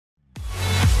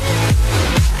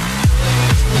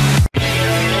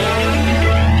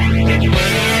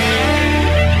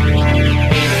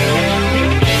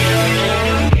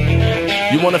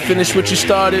wanna finish what you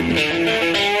started?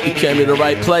 You came to the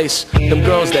right place. Them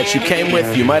girls that you came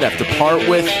with, you might have to part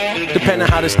with, depending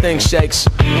how this thing shakes.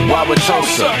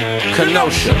 Wauwatosa,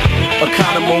 Kenosha,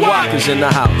 Oconomowoc is in the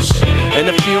house,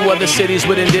 and a few other cities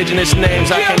with indigenous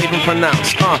names I can't even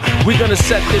pronounce. We gonna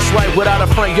set this right without a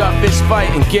front yard fist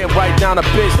fight and get right down to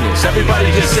business.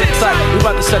 Everybody just sit tight. We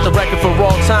about to set the record for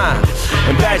all time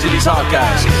and badger these hot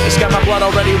guys. It's got my blood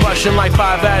already rushing like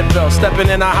 5 Advil. Stepping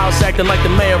in our house acting like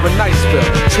the mayor of Niceville,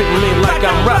 treating me like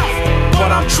I'm Ralph, but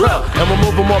I'm Trill, and we're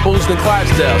moving more booze than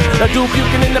Clydesdale. That dude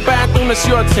puking in the bathroom, that's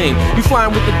your team. You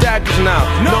flying with the daggers now,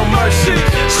 no mercy.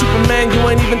 Superman, you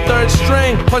ain't even third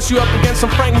string. Plus you up against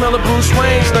some Frank Miller, Bruce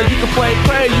Wayne. Now you can play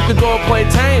cray, you can go and play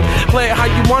tame. Play it how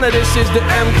you want it, this is the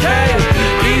MK.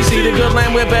 Easy, the good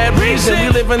land with bad reason.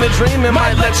 We live in the dream and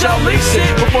might let y'all lease it.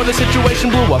 Before the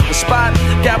situation blew up the spot,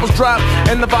 gavels dropped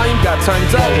and the volume got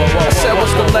turned up. I said,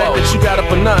 what's the leg that you got up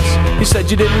on us? He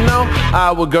said, you didn't know?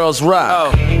 Our girls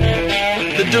rock.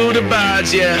 The dude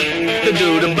abides, yeah, the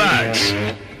dude abides.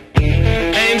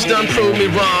 Ames done proved me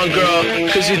wrong, girl,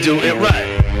 cause you do it right.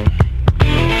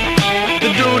 The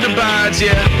dude abides,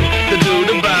 yeah, the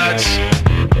dude abides.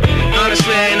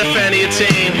 Honestly, I ain't a fan of your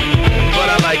team, but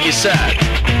I like your side.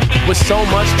 With so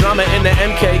much drama in the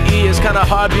MKE, it's kinda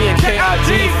hard being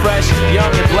KID. Fresh, young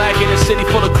and black in a city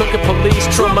full of crooked police.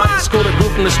 Trauma out the school that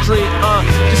grew from the street.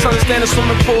 Just understand the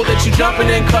swimming pool that you jumping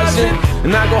in, cousin.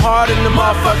 And I go hard in the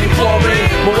motherfucking chlorine.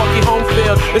 Milwaukee home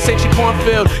field, this ain't your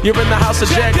cornfield. You're in the house of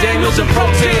Jack Daniels and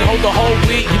protein. Hold the whole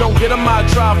week, you don't get a mock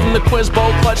drop from the quiz bowl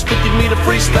clutch 50-meter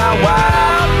freestyle.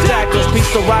 Wow, tackles, piece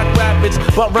to rock rapids.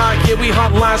 But Ron, here we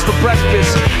hunt lines for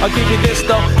breakfast. I'll give you this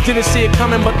though, didn't see it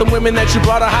coming, but the women that you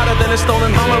brought are hotter than a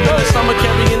stolen Hummer in the summer,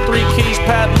 carrying 3 keys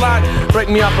padlock. Break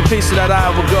me off a piece of that,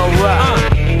 I will go rock.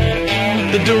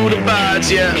 The dude abides,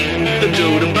 yeah, the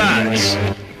dude abides.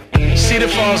 Cedar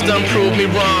Falls done proved me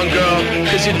wrong, girl,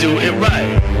 cause you do it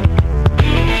right.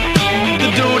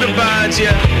 The dude abides,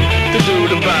 yeah, the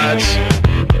dude abides.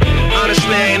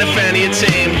 Honestly, I ain't a fan of your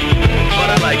team,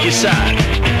 but I like your side.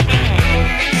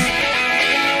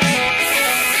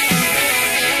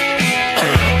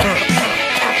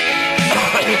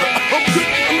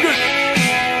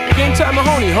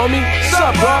 Mahoney, homie.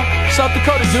 Sup, bro? South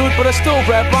Dakota dude, but I still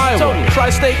rap Iowa.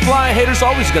 Tri-state fly, haters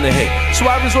always gonna hate. So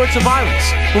I resort to violence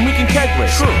when we can keg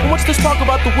race. And what's this talk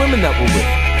about the women that we're with?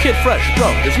 Kid Fresh,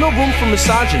 bro, there's no room for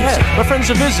misogyny. My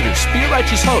friends are visitors, be a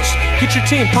righteous host. Get your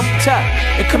team, pump the tap,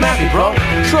 and come at me, bro.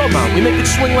 Trailbound, we make it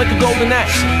swing like a golden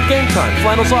axe. Game time,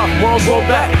 flannels off, morals roll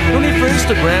back. No need for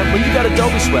Instagram when you got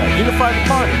Adobe swag. Unify the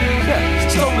party, yeah,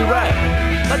 it's totally rad.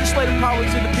 Legislative power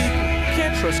to the people.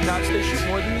 Can't trust cops, they shoot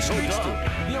more than the streets do.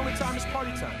 The only time is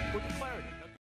party time. We're clarity.